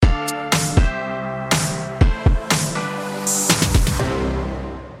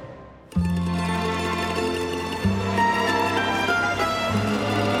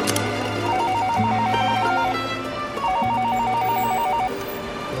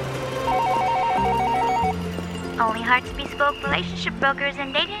Only Hearts Bespoke Relationship Brokers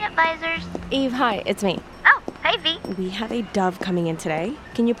and Dating Advisors. Eve, hi, it's me. Oh, hey V. We have a dove coming in today.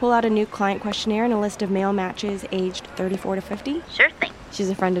 Can you pull out a new client questionnaire and a list of male matches aged 34 to 50? Sure thing. She's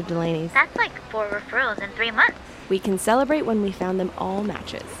a friend of Delaney's. That's like 4 referrals in 3 months. We can celebrate when we found them all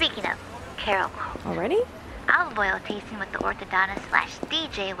matches. Speaking of, Carol. Already? Olive oil tasting with the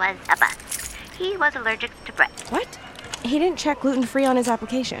orthodontist/DJ was a bust. He was allergic to bread. What? He didn't check gluten-free on his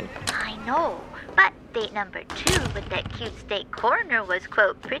application. I know, but date number 2 with that cute steak corner was,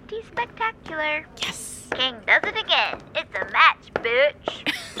 quote, pretty spectacular. Yes. King does it again. It's a match,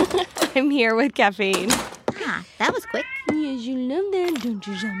 bitch. I'm here with caffeine. Ah, that was quick. Yes, you love that, don't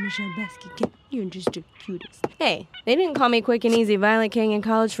you, Jean-Michel Basquiat? You're just the cutest. Hey, they didn't call me Quick and Easy Violet King in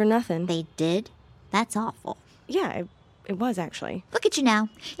college for nothing. They did? That's awful. Yeah, it was actually. Look at you now.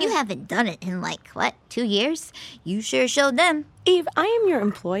 You haven't done it in 2 years? You sure showed them. Eve, I am your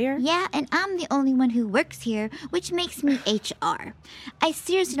employer. Yeah, and I'm the only one who works here, which makes me HR. I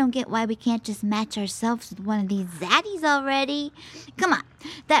seriously don't get why we can't just match ourselves with one of these zaddies already. Come on,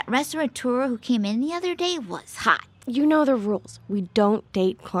 that restaurateur who came in the other day was hot. You know the rules. We don't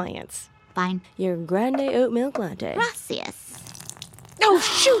date clients. Fine. Your grande oat milk latte. Gracias. Oh,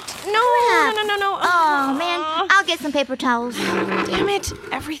 shoot! No. Oh, man, I'll get some paper towels. Damn it.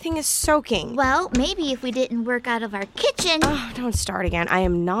 Everything is soaking. Well, maybe if we didn't work out of our kitchen. Oh, don't start again. I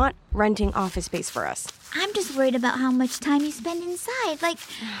am not renting office space for us. I'm just worried about how much time you spend inside.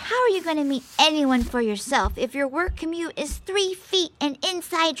 How are you going to meet anyone for yourself if your work commute is 3 feet and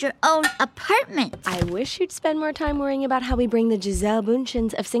inside your own apartment? I wish you'd spend more time worrying about how we bring the Giselle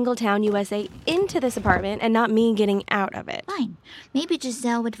Bundchens of Singletown, USA into this apartment and not me getting out of it. Fine. Maybe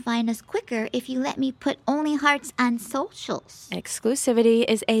Giselle would find us quicker if you let me put Only Hearts on socials. Exclusivity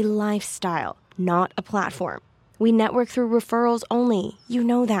is a lifestyle, not a platform. We network through referrals only. You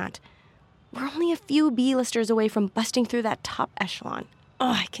know that. We're only a few B-listers away from busting through that top echelon.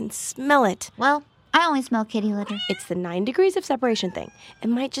 Oh, I can smell it. Well, I only smell kitty litter. It's the 9 degrees of separation thing. It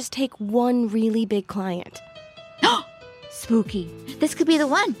might just take one really big client. Spooky. This could be the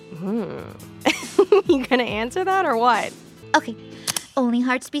one. You gonna answer that or what? Okay. Only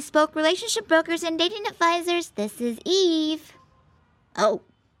Hearts Bespoke Relationship Brokers and Dating Advisors. This is Eve. Oh,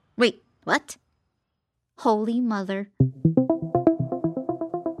 wait, what? Holy Mother.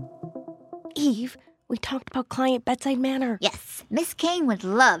 Eve, we talked about client bedside manner. Yes, Miss Kane would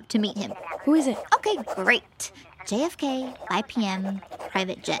love to meet him. Who is it? Okay, great. JFK, 5 p.m.,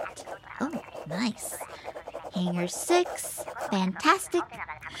 private jet. Oh, nice. Hangar 6, fantastic.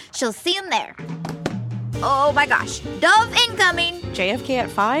 She'll see him there. Oh my gosh, Dove incoming. JFK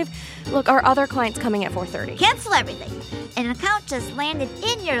at 5? Look, our other client's coming at 4:30. Cancel everything. An account just landed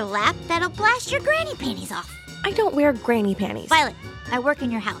in your lap that'll blast your granny panties off. I don't wear granny panties. Violet, I work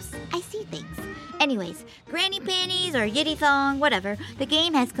in your house. I see things. Anyways, granny panties or yitty thong, whatever, the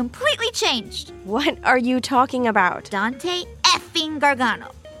game has completely changed. What are you talking about? Dante effing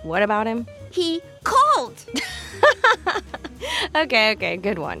Gargano. What about him? He called. Okay,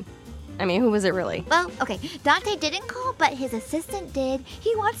 good one. I mean, who was it really? Well, okay, Dante didn't call, but his assistant did.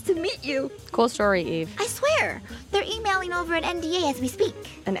 He wants to meet you. Cool story, Eve. I swear. They're emailing over an NDA as we speak.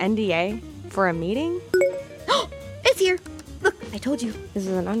 An NDA? For a meeting? It's here. Look, I told you. This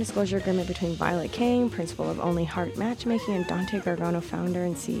is an undisclosure agreement between Violet King, principal of Only Heart Matchmaking, and Dante Gargano, founder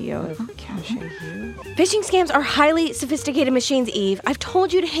and CEO of Cash You. Phishing scams are highly sophisticated machines, Eve. I've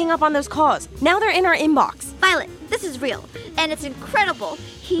told you to hang up on those calls. Now they're in our inbox. Violet, this is real, and it's incredible.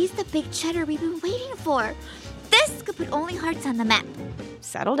 He's the big cheddar we've been waiting for. This could put Only Hearts on the map.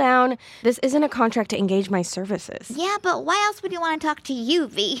 Settle down. This isn't a contract to engage my services. Yeah, but why else would you want to talk to you,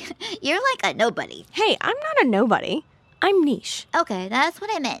 V? You're like a nobody. Hey, I'm not a nobody. I'm niche. Okay, that's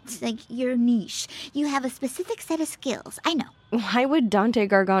what I meant. You're niche. You have a specific set of skills. I know. Why would Dante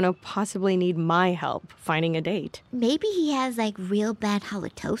Gargano possibly need my help finding a date? Maybe he has, real bad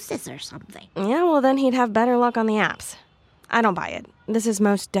halitosis or something. Yeah, well, then he'd have better luck on the apps. I don't buy it. This is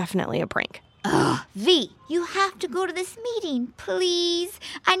most definitely a prank. Ugh, V, you have to go to this meeting, please.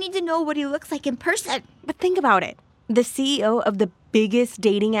 I need to know what he looks like in person. But think about it. The CEO of the biggest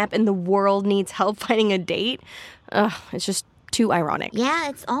dating app in the world needs help finding a date? Ugh, it's just too ironic. Yeah,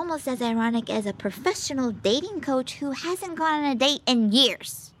 it's almost as ironic as a professional dating coach who hasn't gone on a date in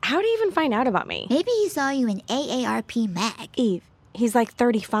years. How'd he even find out about me? Maybe he saw you in AARP Mag. Eve, he's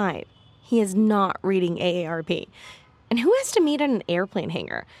 35. He is not reading AARP. And who has to meet at an airplane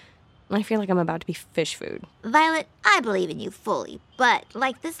hangar? I feel like I'm about to be fish food. Violet, I believe in you fully, but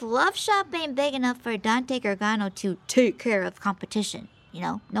this love shop ain't big enough for Dante Gargano to take care of competition.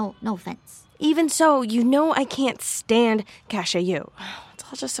 No offense. Even so, I can't stand Cash You. It's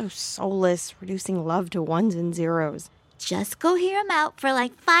all just so soulless, reducing love to ones and zeros. Just go hear him out for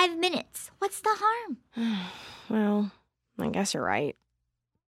like 5 minutes. What's the harm? Well, I guess you're right.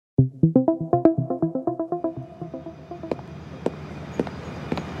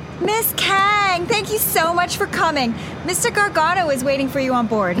 Miss Kang, thank you so much for coming. Mr. Gargano is waiting for you on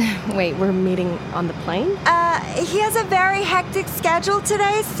board. Wait, we're meeting on the plane? He has a very hectic schedule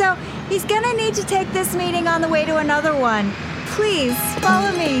today, so he's gonna need to take this meeting on the way to another one. Please,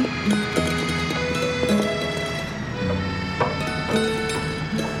 follow me.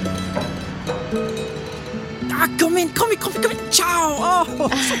 Come in. Ciao. Oh,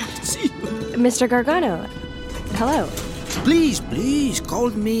 so good to see you. Mr. Gargano, hello. Please, call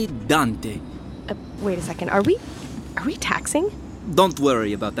me Dante. Wait a second, are we taxing? Don't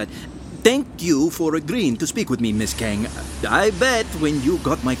worry about that. Thank you for agreeing to speak with me, Miss Kang. I bet when you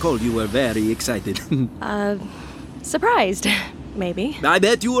got my call, you were very excited. Surprised, maybe. I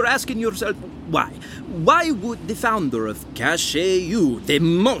bet you were asking yourself, why? Why would the founder of Cache-U, the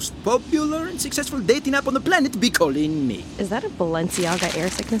most popular and successful dating app on the planet, be calling me? Is that a Balenciaga air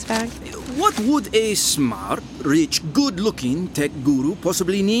sickness bag? What would a smart, rich, good-looking tech guru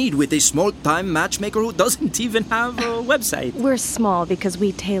possibly need with a small-time matchmaker who doesn't even have a website? We're small because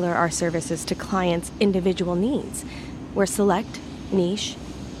we tailor our services to clients' individual needs. We're select, niche,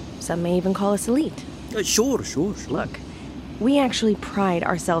 some may even call us elite. Sure. Look, we actually pride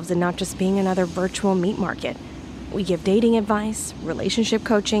ourselves in not just being another virtual meat market. We give dating advice, relationship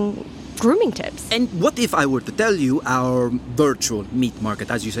coaching, grooming tips. And what if I were to tell you our virtual meat market,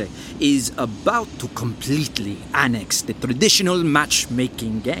 as you say, is about to completely annex the traditional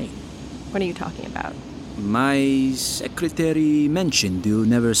matchmaking game? What are you talking about? My secretary mentioned you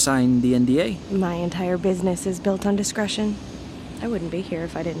never signed the NDA. My entire business is built on discretion. I wouldn't be here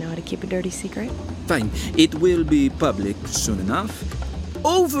if I didn't know how to keep a dirty secret. Fine, it will be public soon enough.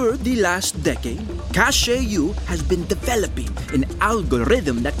 Over the last decade, Cache-U has been developing an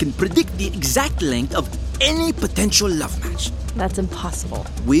algorithm that can predict the exact length of any potential love match. That's impossible.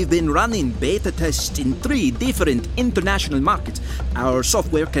 We've been running beta tests in 3 different international markets. Our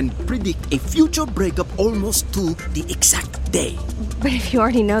software can predict a future breakup almost to the exact day. But if you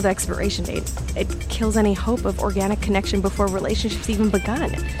already know the expiration date, it kills any hope of organic connection before relationships even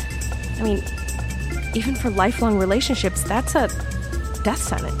begun. I mean, even for lifelong relationships, that's a death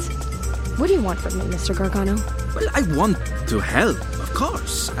sentence. What do you want from me, Mr. Gargano? Well, I want to help, of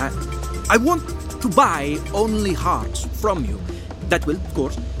course. I want to buy only hearts from you. That will, of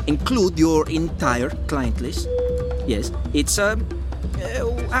course, include your entire client list. Yes, it's,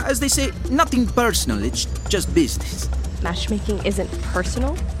 as they say, nothing personal. It's just business. Matchmaking isn't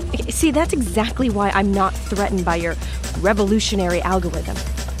personal? See, that's exactly why I'm not threatened by your revolutionary algorithm.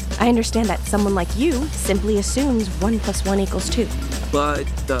 I understand that someone like you simply assumes 1 + 1 = 2. But,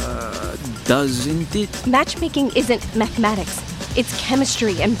 doesn't it? Matchmaking isn't mathematics. It's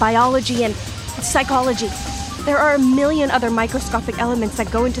chemistry and biology and psychology. There are a million other microscopic elements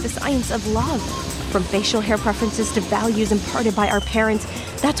that go into the science of love. From facial hair preferences to values imparted by our parents.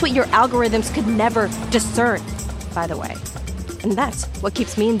 That's what your algorithms could never discern, by the way. And that's what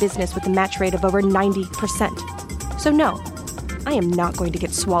keeps me in business with a match rate of over 90%. So no, I am not going to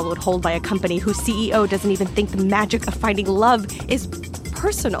get swallowed whole by a company whose CEO doesn't even think the magic of finding love is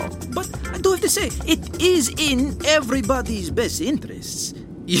personal. But I do have to say, it is in everybody's best interests.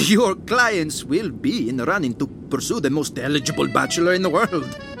 Your clients will be in the running to pursue the most eligible bachelor in the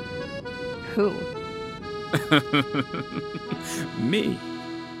world. Who? Me.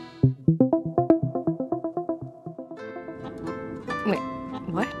 Wait,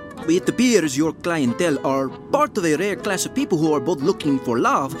 what? It appears your clientele are part of a rare class of people who are both looking for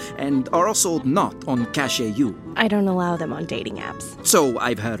love and are also not on Cache-U. I don't allow them on dating apps. So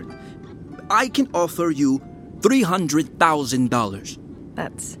I've heard. I can offer you $300,000.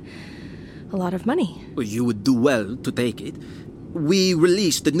 That's a lot of money. You would do well to take it. We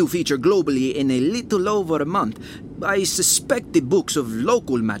released the new feature globally in a little over a month. I suspect the books of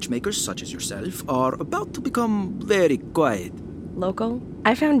local matchmakers, such as yourself, are about to become very quiet. Local?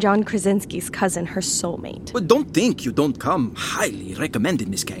 I found John Krasinski's cousin her soulmate. But don't think you don't come highly recommended,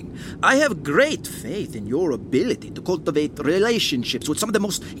 Miss Kang. I have great faith in your ability to cultivate relationships with some of the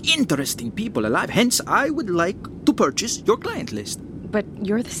most interesting people alive. Hence, I would like to purchase your client list. But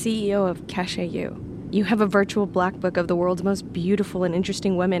you're the CEO of Cache-U. You have a virtual black book of the world's most beautiful and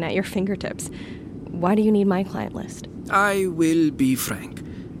interesting women at your fingertips. Why do you need my client list? I will be frank.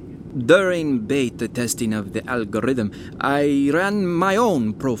 During beta testing of the algorithm, I ran my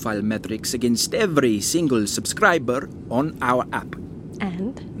own profile metrics against every single subscriber on our app.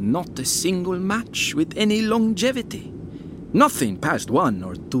 And? Not a single match with any longevity. Nothing past 1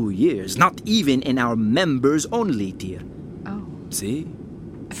 or 2 years, not even in our members-only tier. Oh. See?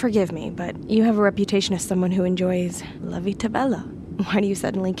 Forgive me, but you have a reputation as someone who enjoys la vita bella. Why do you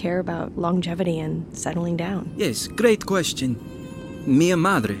suddenly care about longevity and settling down? Yes, great question. Mia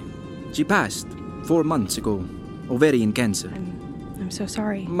madre, she passed 4 months ago. Ovarian cancer. I'm so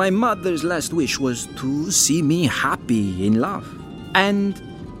sorry. My mother's last wish was to see me happy in love. And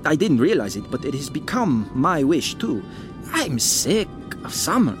I didn't realize it, but it has become my wish too. I'm sick of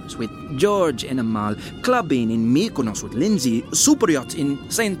summers with George and Amal, clubbing in Mykonos with Lindsay, super yachts in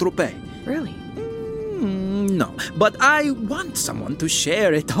Saint-Tropez. Really? No, but I want someone to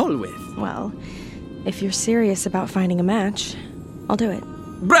share it all with. Well, if you're serious about finding a match, I'll do it.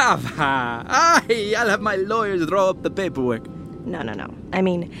 Brava! I'll have my lawyers draw up the paperwork. No. I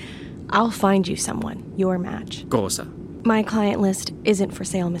mean, I'll find you someone, your match. Cosa? My client list isn't for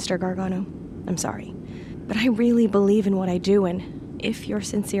sale, Mr. Gargano. I'm sorry. But I really believe in what I do, and if you're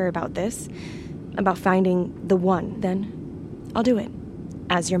sincere about this, about finding the one, then I'll do it.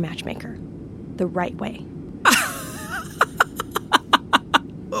 As your matchmaker. The right way.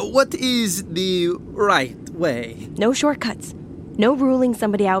 What is the right way? No shortcuts. No ruling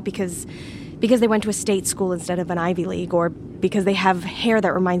somebody out because they went to a state school instead of an Ivy League, or because they have hair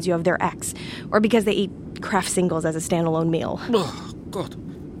that reminds you of their ex, or because they eat Kraft singles as a standalone meal. Oh, God.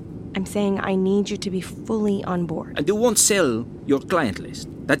 I'm saying I need you to be fully on board. And you won't sell your client list.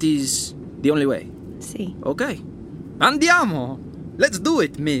 That is the only way. See. Okay. Andiamo! Let's do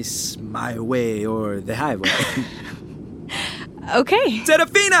it, miss my way or the highway. Okay.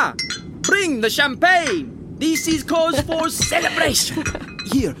 Serafina! Bring the champagne! This is cause for celebration!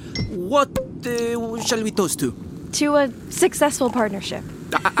 Here, what shall we toast to? To a successful partnership.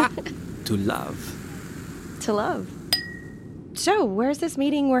 To love. To love. So, where's this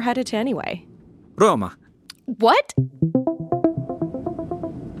meeting we're headed to anyway? Roma. What?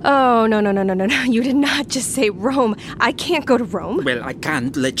 Oh, no. You did not just say Rome. I can't go to Rome. Well, I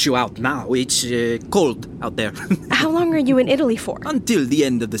can't let you out now. It's cold out there. How long are you in Italy for? Until the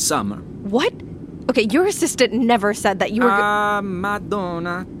end of the summer. What? Okay, your assistant never said that you were...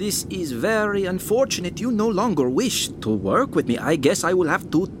 Madonna, this is very unfortunate. You no longer wish to work with me. I guess I will have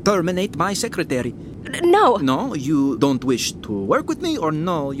to terminate my secretary. No. No, you don't wish to work with me, or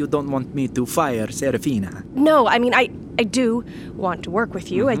no, you don't want me to fire Serafina? No, I mean, I do want to work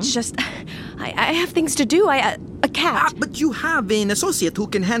with you. Mm-hmm. It's just, I have things to do. A cat. But you have an associate who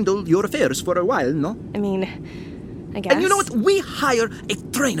can handle your affairs for a while, no? I mean, I guess. And you know what? We hire a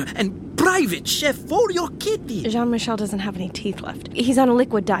trainer and private chef for your kitty. Jean-Michel doesn't have any teeth left. He's on a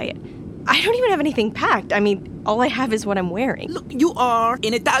liquid diet. I don't even have anything packed. I mean, all I have is what I'm wearing. Look, you are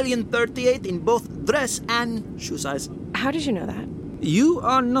an Italian 38 in both dress and shoe size. How did you know that? You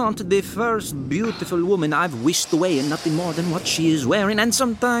are not the first beautiful woman I've wished away in nothing more than what she is wearing, and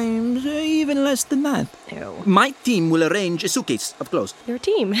sometimes even less than that. Ew. My team will arrange a suitcase of clothes. Your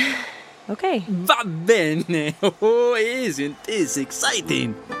team. Okay. Va bene. Oh, isn't this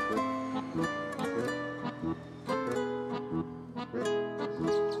exciting?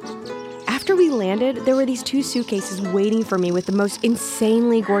 After we landed, there were these 2 suitcases waiting for me with the most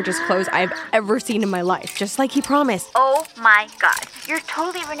insanely gorgeous clothes I've ever seen in my life, just like he promised. Oh my God. You're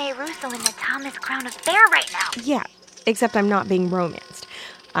totally Rene Russo in the Thomas Crown Affair right now. Yeah, except I'm not being romanced.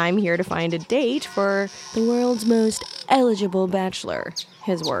 I'm here to find a date for the world's most eligible bachelor.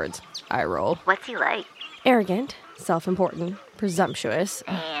 His words. I roll. What's he like? Arrogant, self-important, presumptuous,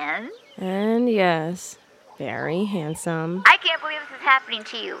 and yes, very handsome. I can't believe this is happening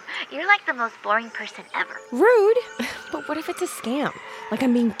to you. You're like the most boring person ever. Rude, but what if it's a scam? Like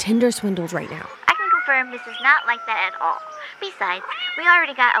I'm being Tinder swindled right now. I can confirm this is not like that at all. Besides, we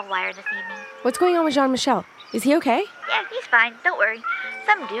already got a wire this evening. What's going on with Jean-Michel? Is he okay? Yeah, he's fine. Don't worry.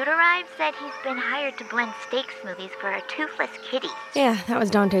 Some dude arrived, said he's been hired to blend steak smoothies for a toothless kitty. Yeah, that was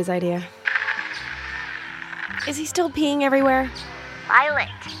Dante's idea. Is he still peeing everywhere? Violet,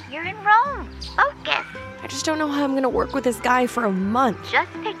 you're in Rome. Focus. I just don't know how I'm gonna work with this guy for a month.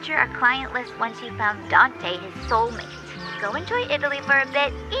 Just picture a client list once you found Dante, his soulmate. Go enjoy Italy for a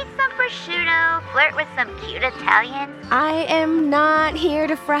bit, eat some prosciutto, flirt with some cute Italians. I am not here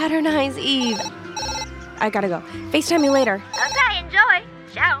to fraternize, Eve. I gotta go. FaceTime you later. Okay, enjoy.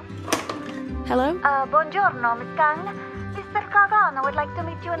 Ciao. Hello? Buongiorno, Miss Kang. Mr. Gargano would like to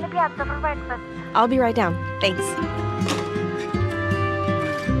meet you in the piazza for breakfast. I'll be right down. Thanks.